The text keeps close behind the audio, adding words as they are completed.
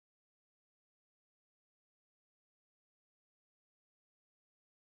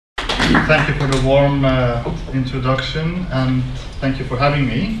Thank you for the warm introduction, and thank you for having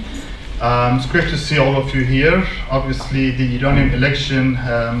me. It's great to see all of you here. Obviously, the Iranian election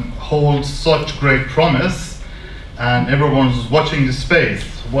holds such great promise, and everyone's watching the space.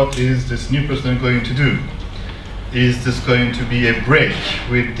 What is this new president going to do? Is this going to be a break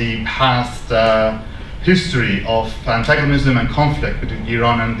with the past history of antagonism and conflict between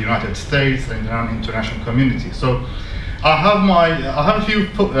Iran and the United States and the Iran international community? So I have a few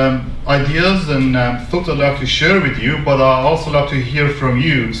ideas and thoughts I'd like to share with you, but I'd also like to hear from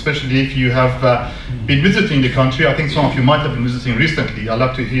you, especially if you have been visiting the country. I think some of you might have been visiting recently. I'd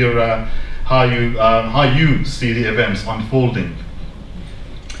like to hear how you see the events unfolding.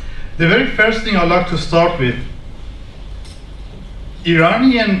 The very first thing I'd like to start with,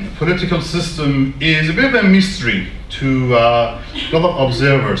 Iranian political system is a bit of a mystery to a lot of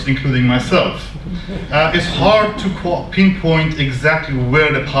observers, including myself. It's hard to pinpoint exactly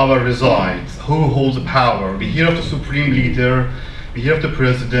where the power resides, who holds the power. We hear of the supreme leader, we hear of the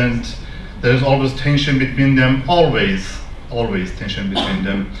president. There's always tension between them, always tension between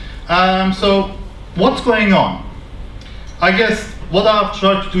them. So what's going on? I guess what I've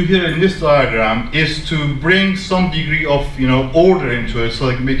tried to do here in this diagram is to bring some degree of order into it, so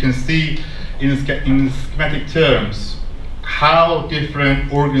that we can see in schematic terms how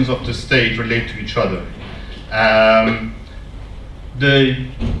different organs of the state relate to each other. The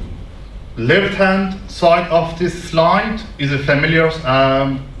left-hand side of this slide is a familiar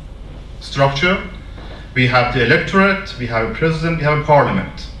structure. We have the electorate, we have a president, we have a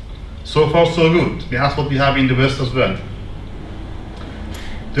parliament. So far, so good. That's what we have in the West as well.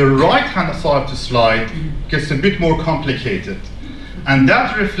 The right-hand side of the slide gets a bit more complicated, and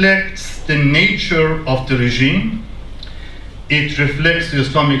that reflects the nature of the regime. It reflects the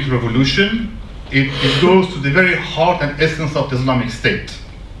Islamic revolution. It goes to the very heart and essence of the Islamic State.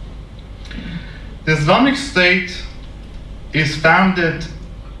 The Islamic State is founded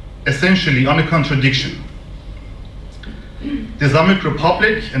essentially on a contradiction. The Islamic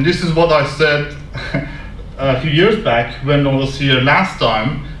Republic, and this is what I said a few years back when I was here last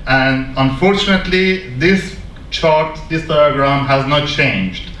time, and unfortunately this chart, this diagram has not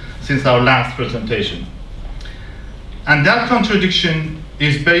changed since our last presentation. And that contradiction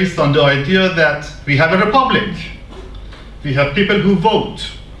is based on the idea that we have a republic. We have people who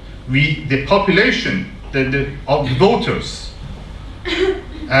vote. The population, the voters,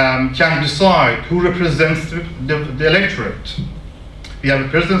 can decide who represents the electorate. We have a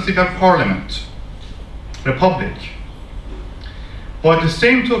presidency, we have parliament, republic. But at the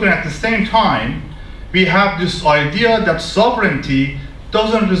same token, at the same time, we have this idea that sovereignty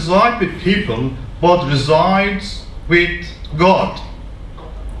doesn't reside with people, but resides with God.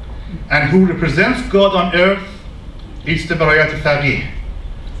 And who represents God on earth is the Velayat al-Faqih.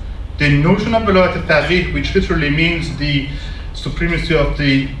 The notion of Velayat al-Faqih, which literally means the supremacy of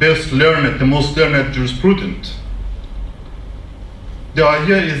the best learned, the most learned jurisprudent. The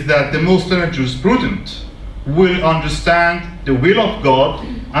idea is that the most learned jurisprudent will understand the will of God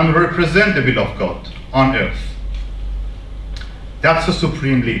and represent the will of God on earth. That's the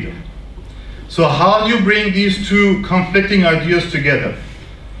supreme leader. So how do you bring these two conflicting ideas together?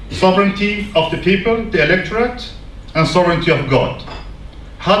 Sovereignty of the people, the electorate, and sovereignty of God.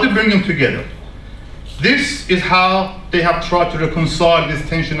 How do you bring them together? This is how they have tried to reconcile this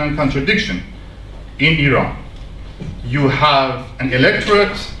tension and contradiction in Iran. You have an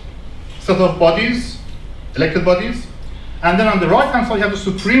electorate set of bodies, elected bodies, and then on the right-hand side you have a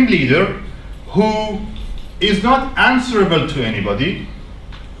supreme leader who is not answerable to anybody,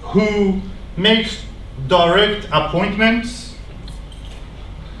 who makes direct appointments.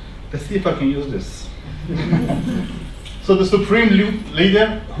 Let's see if I can use this. So the supreme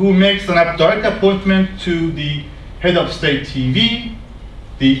leader who makes a direct appointment to the head of state TV,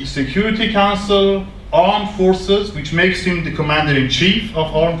 the Security Council, armed forces, which makes him the commander-in-chief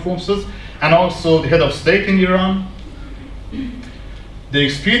of armed forces, and also the head of state in Iran. The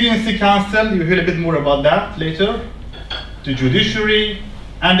Expediency Council, you'll hear a bit more about that later. The Judiciary,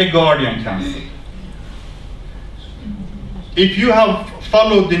 and the Guardian Council. If you have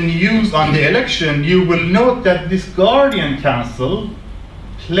followed the news on the election, you will note that this Guardian Council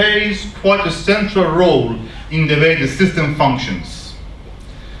plays quite a central role in the way the system functions.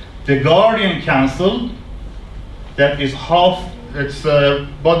 The Guardian Council, that is it's a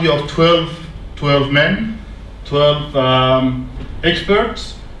body of 12 men, 12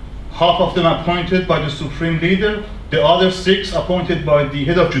 experts, half of them appointed by the supreme leader, the other 6 appointed by the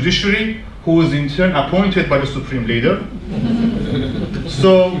head of judiciary, who is in turn appointed by the supreme leader.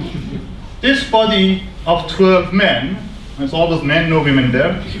 So this body of 12 men It's always men, no women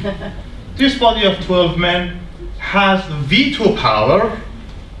there. This body of 12 men has veto power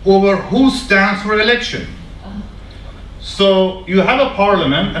over who stands for election. So you have a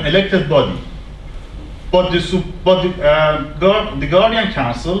parliament, an elected body, but the Guardian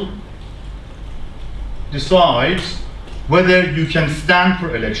Council decides whether you can stand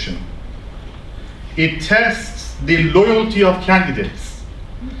for election. It tests the loyalty of candidates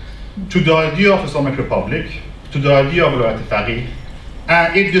to the idea of Islamic Republic, to the idea of Wilayat al-Faqih,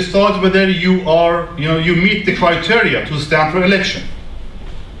 and it decides whether you meet the criteria to stand for election.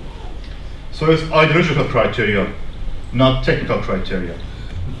 So it's ideological criteria, not technical criteria.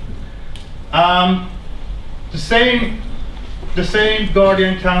 The same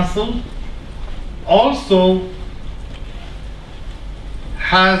Guardian Council also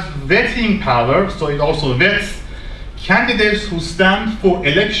has vetting power, so it also vets candidates who stand for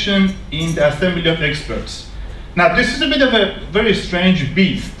election in the Assembly of Experts. Now, this is a bit of a very strange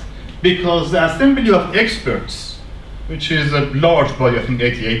beast, because the Assembly of Experts, which is a large body, I think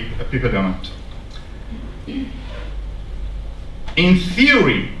 88 people on it, in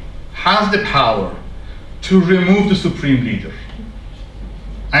theory, has the power to remove the Supreme Leader.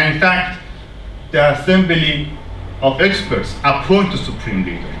 And in fact, the Assembly of Experts appoint the Supreme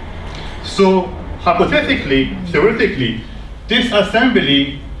Leader. So, hypothetically, theoretically, this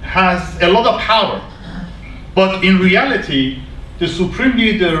assembly has a lot of power. But in reality, the Supreme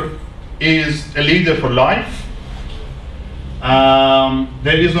Leader is a leader for life.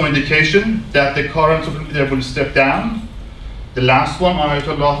 There is no indication that the current Supreme Leader will step down. The last one,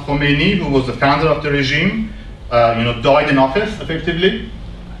 Ayatollah Khomeini, who was the founder of the regime, died in office, effectively.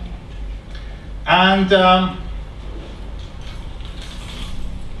 And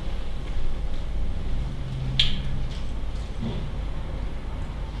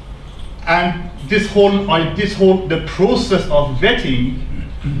the process of vetting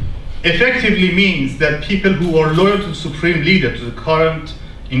effectively means that people who are loyal to the Supreme Leader, to the current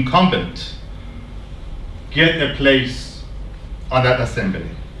incumbent, get a place on that assembly.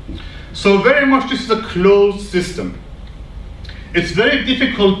 So very much this is a closed system. It's very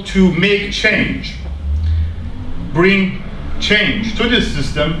difficult to make change, bring change to this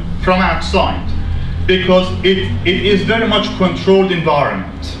system from outside, because it is very much controlled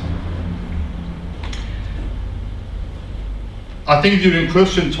environment. I think during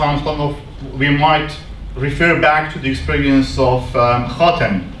question time, we might refer back to the experience of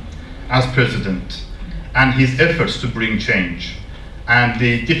Khatami as president and his efforts to bring change and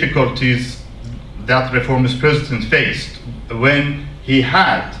the difficulties that reformist president faced when he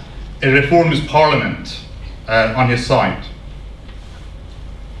had a reformist parliament on his side.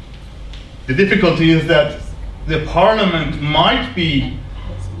 The difficulty is that the parliament might be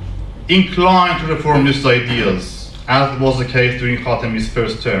inclined to reformist ideas, as was the case during Khatami's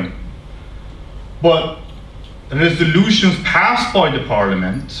first term. But resolutions passed by the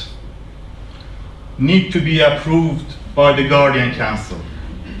parliament need to be approved by the Guardian Council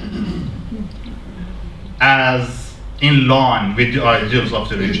as in line with the ideals of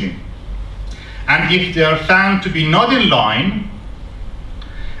the regime. And if they are found to be not in line,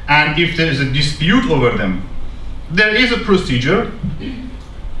 and if there is a dispute over them, there is a procedure.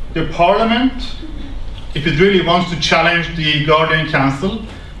 The parliament, if it really wants to challenge the Guardian Council,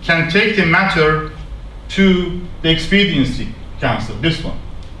 can take the matter to the Expediency Council, this one.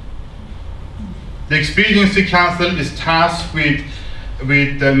 The Expediency Council is tasked with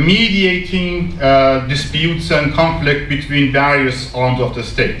mediating disputes and conflict between various arms of the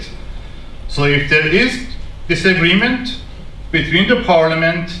state. So if there is disagreement between the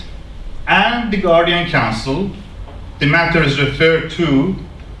Parliament and the Guardian Council, the matter is referred to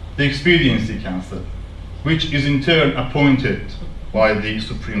the Expediency Council, which is in turn appointed by the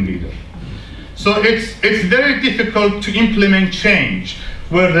Supreme Leader. So it's very difficult to implement change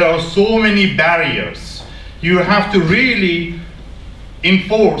where there are so many barriers. You have to really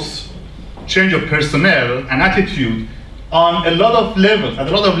enforce change of personnel and attitude on a lot of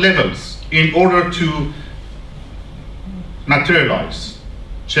levels, in order to materialize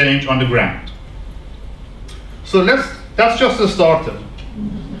change on the ground. So that's just a starter.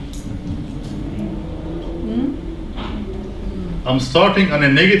 I'm starting on a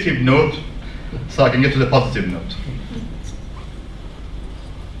negative note so I can get to the positive note.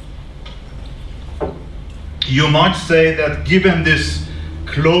 You might say that given this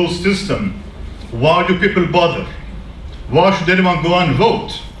closed system, why do people bother? Why should anyone go and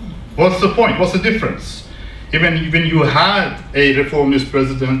vote? What's the point? What's the difference? Even you had a reformist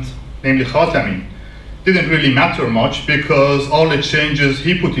president, namely Khatami, didn't really matter much because all the changes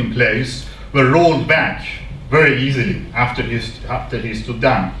he put in place were rolled back very easily after he stood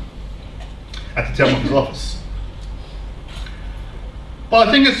down at the term of his office. But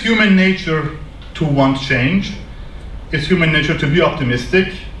I think it's human nature to want change. It's human nature to be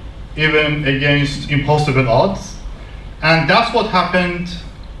optimistic, even against impossible odds. And that's what happened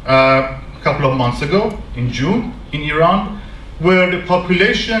a couple of months ago, in June, in Iran, where the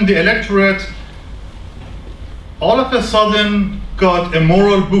population, the electorate, all of a sudden got a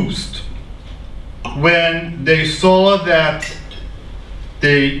moral boost when they saw that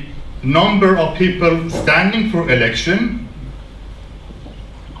the number of people standing for election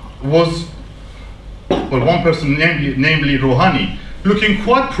was, well, one person, namely Rohani, looking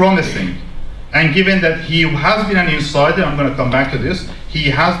quite promising. And given that he has been an insider, I'm going to come back to this, he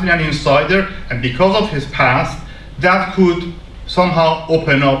has been an insider, and because of his past, that could somehow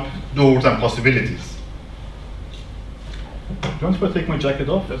open up doors and possibilities. Do you want to take my jacket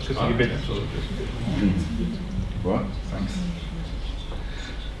off? That's just a bit. What? Thanks.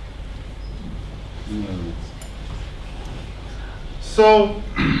 So,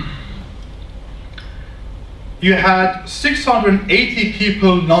 you had 680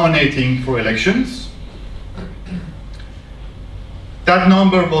 people nominating for elections. That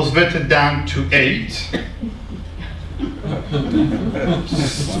number was vetted down to 8.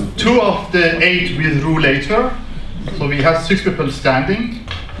 2 of the 8 withdrew later, so we had 6 people standing.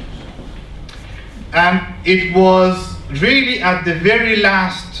 And it was really at the very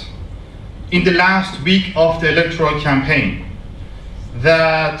last, in the last week of the electoral campaign,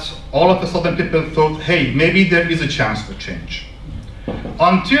 that all of a sudden people thought, hey, maybe there is a chance for change.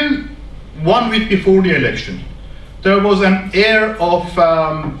 Until 1 week before the election, there was an air of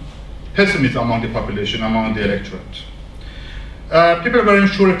pessimism among the population, among the electorate. People weren't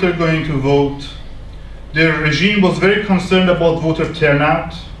sure if they're going to vote. The regime was very concerned about voter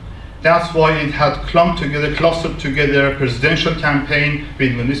turnout. That's why it had clustered together presidential campaign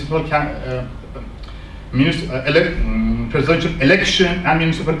with presidential election and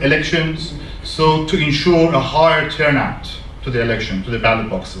municipal elections, so to ensure a higher turnout to the election, to the ballot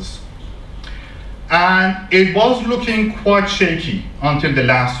boxes. And it was looking quite shaky until the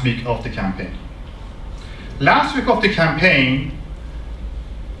last week of the campaign. Last week of the campaign,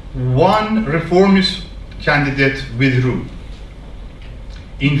 one reformist candidate withdrew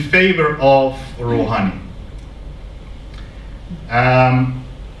in favor of Rohani,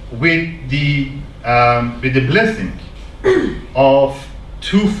 with the blessing of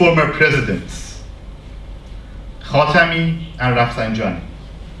 2 former presidents, Khatami and Rafsanjani,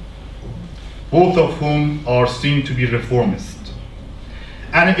 both of whom are seen to be reformist.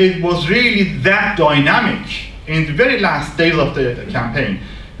 And it was really that dynamic in the very last days of the campaign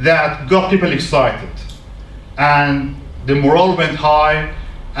that got people excited. And the morale went high,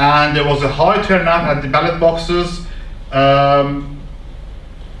 and there was a high turnout at the ballot boxes.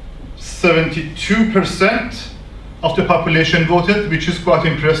 72% of the population voted, which is quite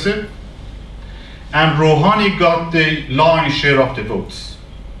impressive. And Rohani got the lion's share of the votes,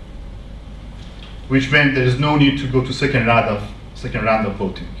 which meant there is no need to go to second round of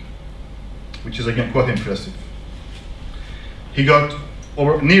voting, which is again quite impressive. He got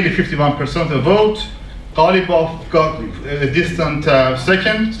over nearly 51% of the vote. Ghalibaf got a distant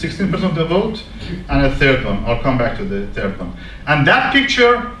second, 16% of the vote, and a third one. I'll come back to the third one. And that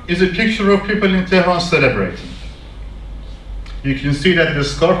picture is a picture of people in Tehran celebrating. You can see that the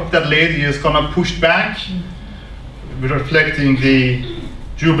scarf of that lady is kind of pushed back, reflecting the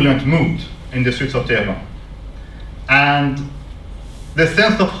jubilant mood in the streets of Tehran. And the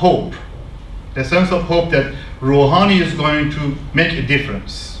sense of hope that Rohani is going to make a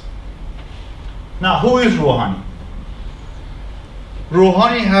difference. Now, who is Rohani?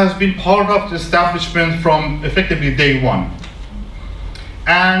 Rohani has been part of the establishment from effectively day one.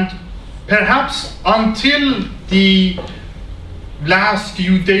 And perhaps until the last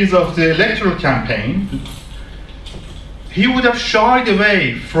few days of the electoral campaign, he would have shied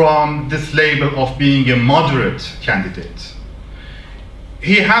away from this label of being a moderate candidate.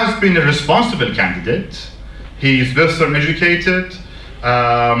 He has been a responsible candidate. He is Western educated.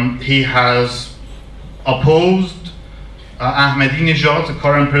 He has opposed Ahmadinejad, the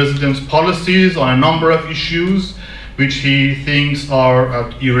current president's policies on a number of issues which he thinks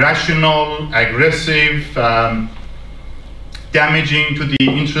are irrational, aggressive, damaging to the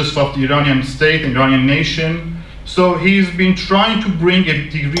interests of the Iranian state and Iranian nation. So he's been trying to bring a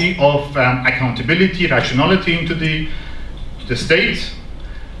degree of accountability, rationality into the state,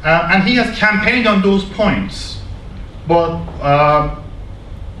 and he has campaigned on those points. But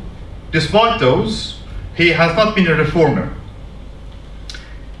despite those, he has not been a reformer.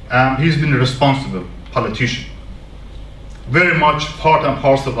 He's been responsible politician, very much part and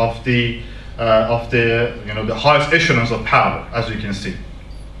parcel of the the highest echelons of power, as you can see.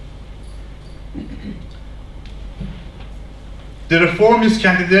 The reformist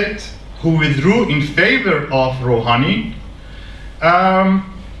candidate who withdrew in favor of Rouhani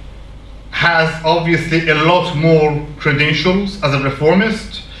has obviously a lot more credentials as a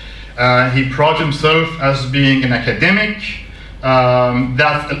reformist. He prides himself as being an academic.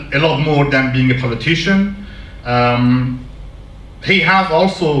 That's a lot more than being a politician. He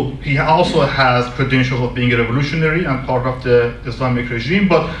also has credentials of being a revolutionary and part of the Islamic regime,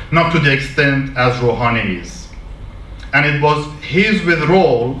 but not to the extent as Rouhani is. And it was his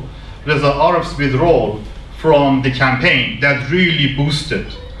withdrawal, Reza Arif's withdrawal from the campaign that really boosted.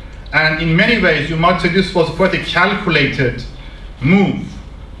 And in many ways, you might say this was quite a calculated move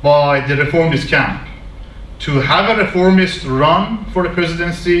by the reformist camp to have a reformist run for the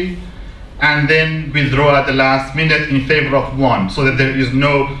presidency and then withdraw at the last minute in favor of one, so that there is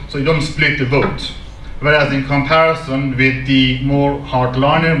so you don't split the vote. Whereas in comparison with the more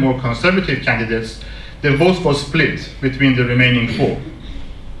hardliner, more conservative candidates, the vote was split between the remaining four.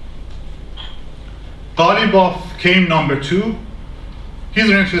 Ghalibaf came number 2. He's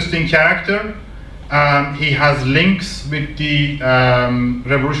an interesting character. He has links with the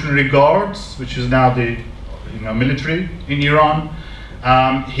Revolutionary Guards, which is now the military in Iran.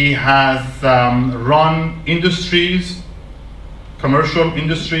 He has run industries, commercial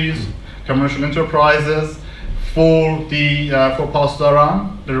enterprises for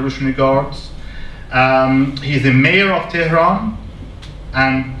Pasdaran, the Revolutionary Guards. He's the mayor of Tehran,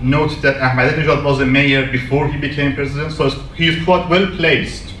 and note that Ahmadinejad was a mayor before he became president, so he is quite well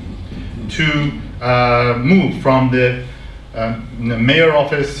placed to move from the mayor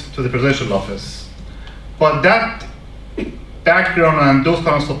office to the presidential office. But that background and those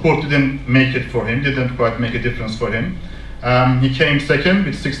kind of support didn't make it for him, didn't quite make a difference for him. He came second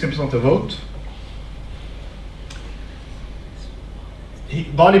with 16% of the vote.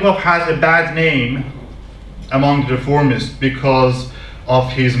 Ghalibaf has a bad name among the reformists because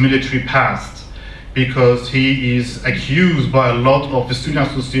of his military past, because he is accused by a lot of the student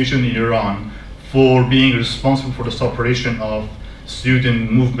association in Iran for being responsible for the suppression of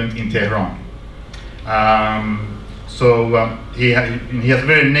student movement in Tehran. He has a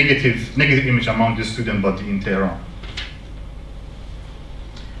very negative image among the student body in Tehran.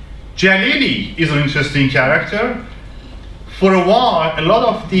 Jalili is an interesting character. For a while, a lot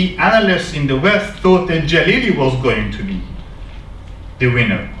of the analysts in the West thought that Jalili was going to be the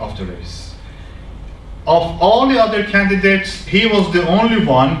winner of the race. Of all the other candidates, he was the only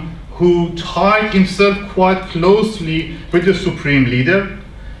one who tied himself quite closely with the supreme leader.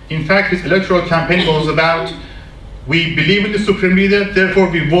 In fact, his electoral campaign was about, we believe in the supreme leader, therefore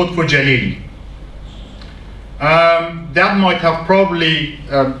we vote for Jalili. That might have probably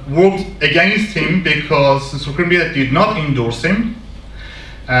worked against him because the supreme leader did not endorse him.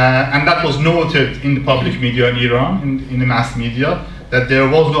 And that was noted in the public media in Iran, in the mass media, that there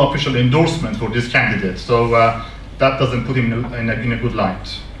was no official endorsement for this candidate. So that doesn't put him in a good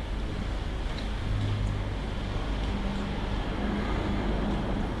light.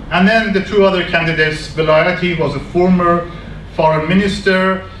 And then the two other candidates, Velayati was a former foreign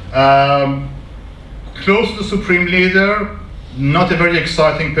minister, close to the supreme leader, not a very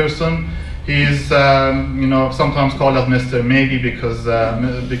exciting person. He's sometimes called as Mr. Maybe because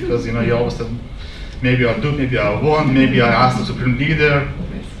he always said, maybe I'll do, maybe I won't, maybe I ask the supreme leader.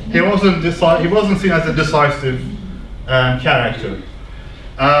 He wasn't seen as a decisive character.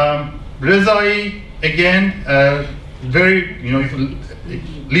 Rezai, again, very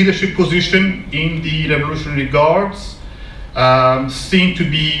leadership position in the Revolutionary Guards, seemed to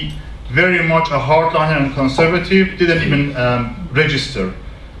be very much a hardliner and conservative, didn't even register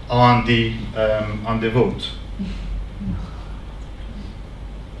on the vote.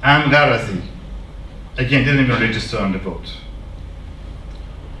 And Garazi, again, didn't even register on the vote.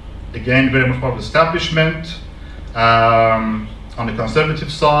 Again, very much part of the establishment, on the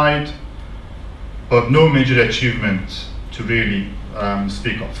conservative side, but no major achievement to really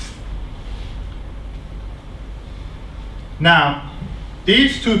speak of. Now,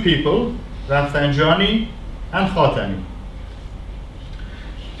 these two people, Rafsanjani and Khatami,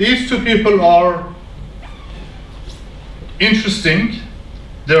 these two people are interesting.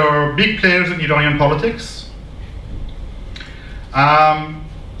 They are big players in Iranian politics.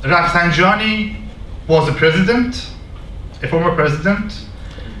 Rafsanjani was a president, a former president,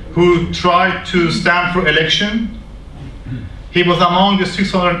 who tried to stand for election. He was among the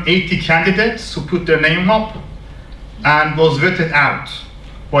 680 candidates who put their name up and was vetted out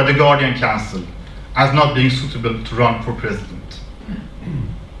by the Guardian Council. as not being suitable to run for president.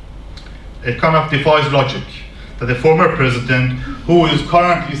 It kind of defies logic that the former president, who is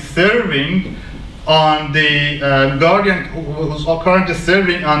currently serving on the who's currently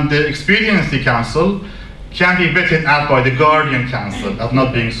serving on the Expediency Council, can be vetted out by the Guardian Council as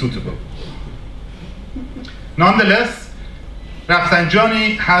not being suitable. Nonetheless,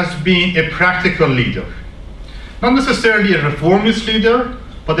 Rafsanjani has been a practical leader. Not necessarily a reformist leader,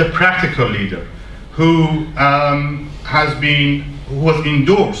 but a practical leader who has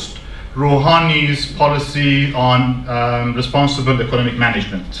endorsed Rouhani's policy on responsible economic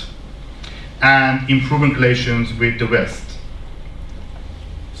management and improving relations with the West.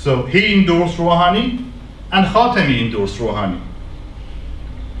 So he endorsed Rouhani, and Khatami endorsed Rouhani.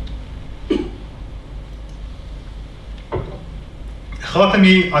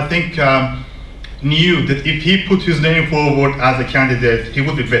 Khatami, I think, knew that if he put his name forward as a candidate, he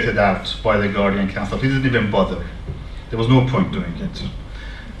would be vetted out by the Guardian Council. He didn't even bother. There was no point doing it.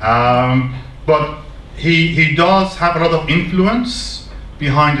 But he does have a lot of influence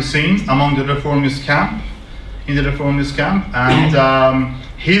behind the scenes among the reformist camp, and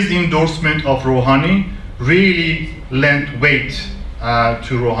his endorsement of Rouhani really lent weight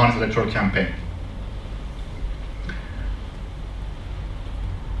to Rouhani's electoral campaign.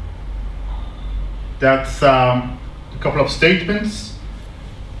 That's a couple of statements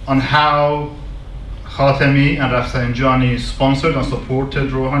on how Khatami and Rafsanjani sponsored and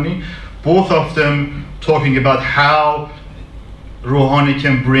supported Rouhani, both of them talking about how Rouhani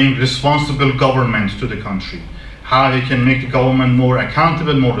can bring responsible government to the country, how he can make the government more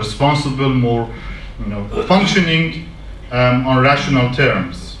accountable, more responsible, more functioning on rational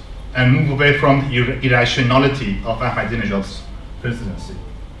terms, and move away from the irrationality of Ahmadinejad's presidency.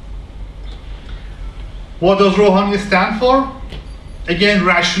 What does Rouhani stand for? Again,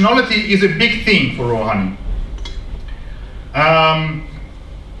 rationality is a big thing for Rouhani.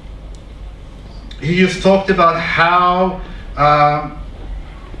 He has talked about how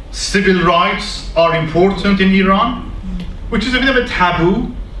civil rights are important in Iran, which is a bit of a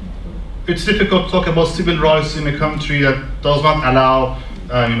taboo. It's difficult to talk about civil rights in a country that does not allow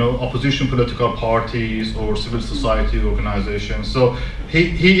opposition political parties or civil society organizations. So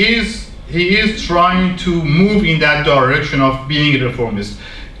he is trying to move in that direction of being a reformist.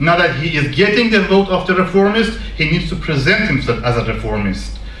 Now that he is getting the vote of the reformist, he needs to present himself as a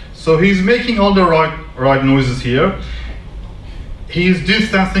reformist. So he's making all the right noises here. He is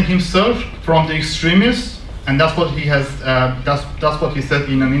distancing himself from the extremists, and that's what he has. That's what he said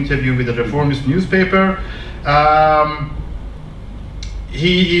in an interview with the Reformist newspaper.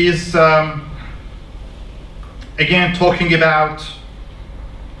 He is again talking about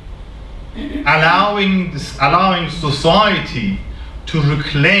allowing society to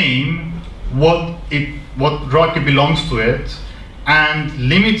reclaim what rightly belongs to it, and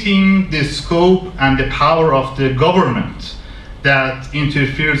limiting the scope and the power of the government that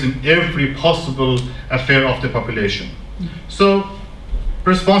interferes in every possible affair of the population. So,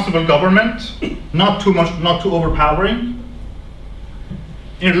 responsible government, not too much, not too overpowering.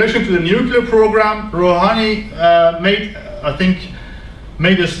 In relation to the nuclear program, Rouhani made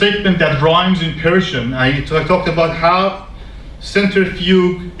a statement that rhymes in Persian. I talked about how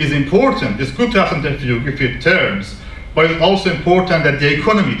centrifuge is important. It's good to have centrifuge if it turns, but it's also important that the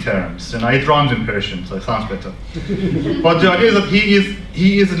economy turns. And it rhymes in Persian, so it sounds better. But the idea is that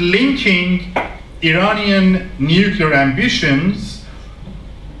he is linking Iranian nuclear ambitions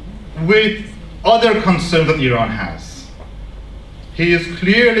with other concerns that Iran has. He is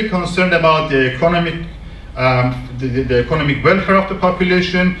clearly concerned about the economic economic welfare of the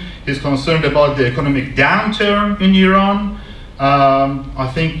population. He's concerned about the economic downturn in Iran.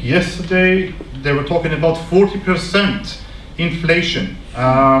 I think yesterday they were talking about 40% inflation.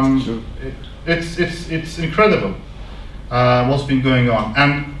 Sure. It's incredible what's been going on,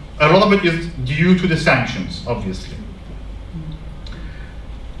 and a lot of it is due to the sanctions, obviously.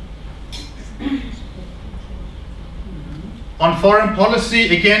 On foreign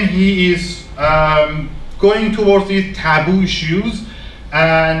policy, again, he is going towards these taboo issues,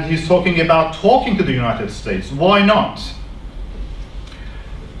 and he's talking about talking to the United States. Why not?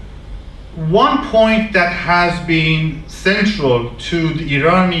 One point that has been central to the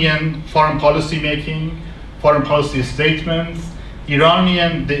Iranian foreign policy making, foreign policy statements,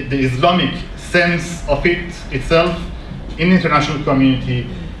 the Islamic sense of itself in the international community,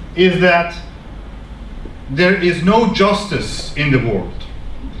 is that there is no justice in the world.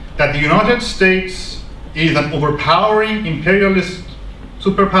 That the United States is an overpowering imperialist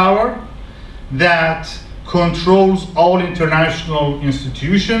superpower that controls all international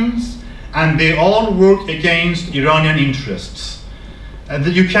institutions and they all work against Iranian interests.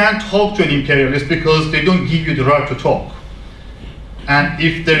 That you can't talk to an imperialist because they don't give you the right to talk. And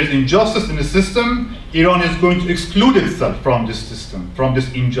if there is injustice in the system, Iran is going to exclude itself from this system, from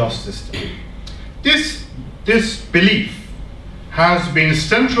this unjust system. This belief has been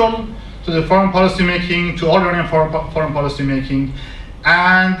central to the foreign policy making, to all Iranian foreign policy making,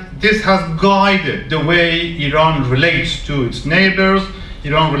 and this has guided the way Iran relates to its neighbors,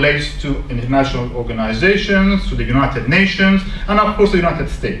 Iran relates to international organizations, to the United Nations, and of course the United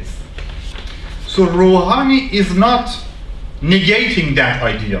States. So Rouhani is not negating that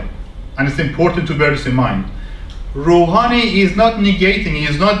idea, and it's important to bear this in mind. Rouhani is not negating, he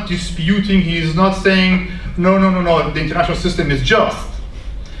is not disputing, he is not saying, no, the international system is just.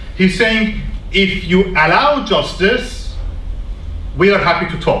 He's saying, if you allow justice, we are happy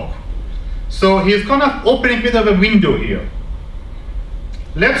to talk. So he's kind of opening a bit of a window here.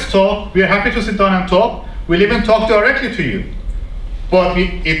 Let's talk, we are happy to sit down and talk, we'll even talk directly to you. But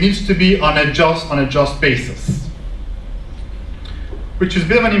it needs to be on a just basis. Which is a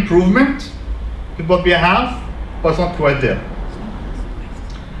bit of an improvement with what we have, but it's not quite there.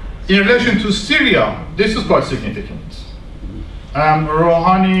 In relation to Syria, this is quite significant.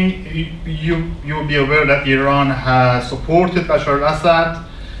 Rouhani, you will be aware that Iran has supported Bashar al-Assad.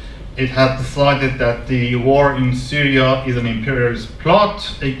 It has decided that the war in Syria is an imperialist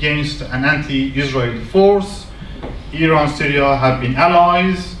plot against an anti-Israel force. Iran and Syria have been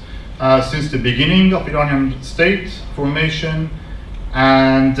allies since the beginning of Iranian state formation,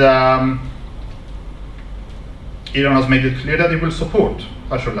 and Iran has made it clear that it will support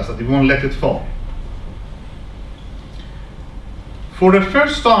Bashar al-Assad, it won't let it fall. For the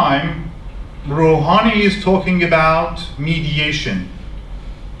first time, Rouhani is talking about mediation.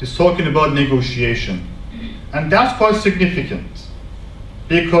 He's talking about negotiation. And that's quite significant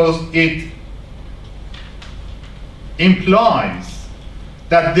because it implies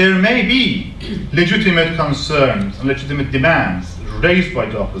that there may be legitimate concerns and legitimate demands raised by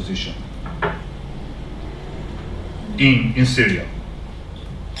the opposition in Syria.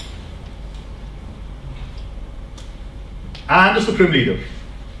 And the Supreme Leader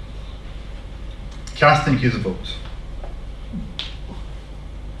casting his vote.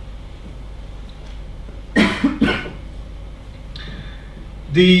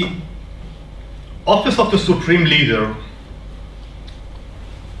 The office of the Supreme Leader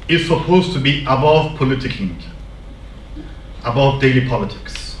is supposed to be above politicking, above daily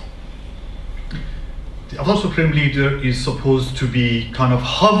politics. The office of Supreme Leader is supposed to be kind of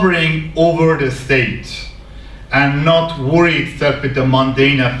hovering over the state and not worry itself with the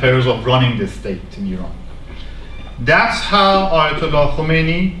mundane affairs of running the state in Iran. That's how Ayatollah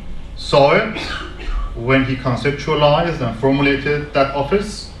Khomeini saw it when he conceptualized and formulated that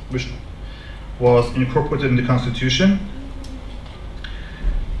office, which was incorporated in the constitution.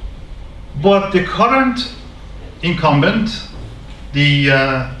 But the current incumbent, the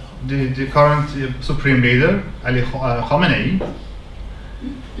current Supreme Leader, Ali Khamenei,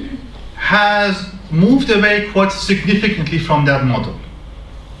 has moved away quite significantly from that model.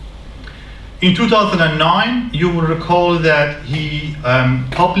 In 2009, you will recall that he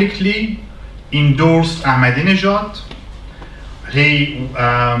publicly endorsed Ahmadinejad. He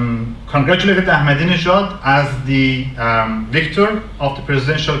congratulated Ahmadinejad as the victor of the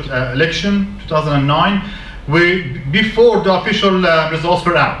presidential election 2009, before the official results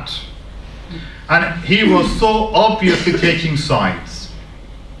were out. And he was so obviously taking sides.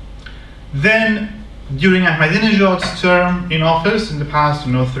 Then, during Ahmadinejad's term in office in the past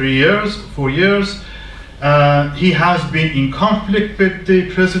 4 years, he has been in conflict with the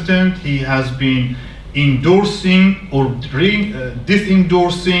president. He has been endorsing or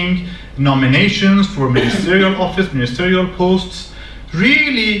disendorsing nominations for ministerial office, ministerial posts,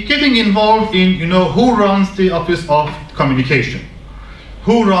 really getting involved in who runs the office of communication,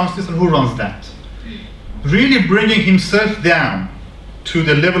 who runs this and who runs that, really bringing himself down to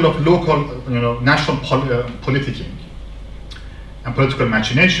the level of local, national politicking and political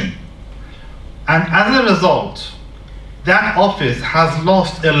machination. And as a result, that office has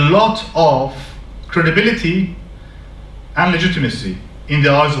lost a lot of credibility and legitimacy in the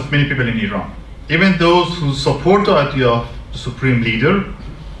eyes of many people in Iran. Even those who support the idea of the Supreme Leader,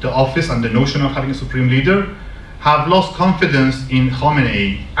 the office and the notion of having a Supreme Leader, have lost confidence in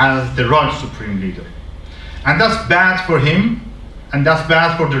Khamenei as the right Supreme Leader. And that's bad for him, and that's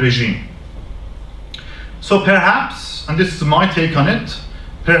bad for the regime. So perhaps, and this is my take on it,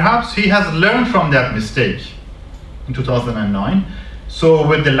 perhaps he has learned from that mistake in 2009. So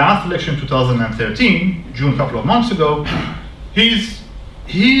with the last election in 2013, June, a couple of months ago, he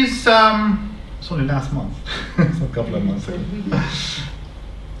He's, it's only last month, it's a couple of months ago.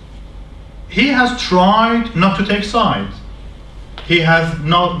 He has tried not to take sides. He has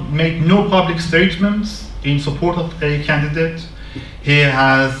not made no public statements in support of a candidate. He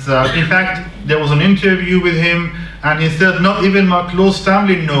has, in fact, there was an interview with him and he said, not even my close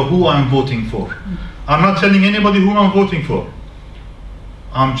family know who I'm voting for. I'm not telling anybody who I'm voting for.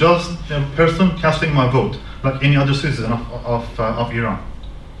 I'm just a person casting my vote, like any other citizen of Iran.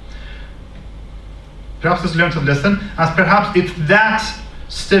 Perhaps he's learned a lesson, as perhaps it's that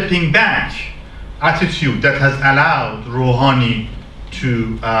stepping back attitude that has allowed Rouhani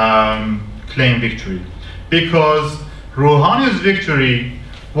to claim victory. Because Rouhani's victory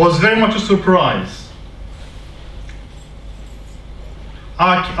was very much a surprise.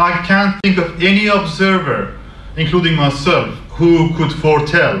 I can't think of any observer, including myself, who could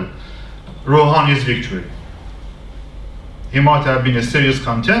foretell Rouhani's victory. He might have been a serious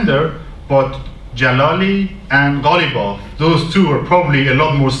contender, but Jalali and Ghalibaf, those two are probably a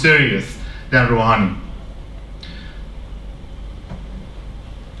lot more serious than Rouhani.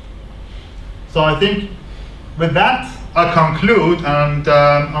 So I think with that I conclude, and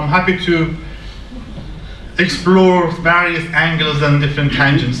I'm happy to explore various angles and different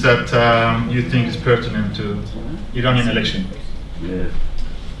tangents that you think is pertinent to Iranian election.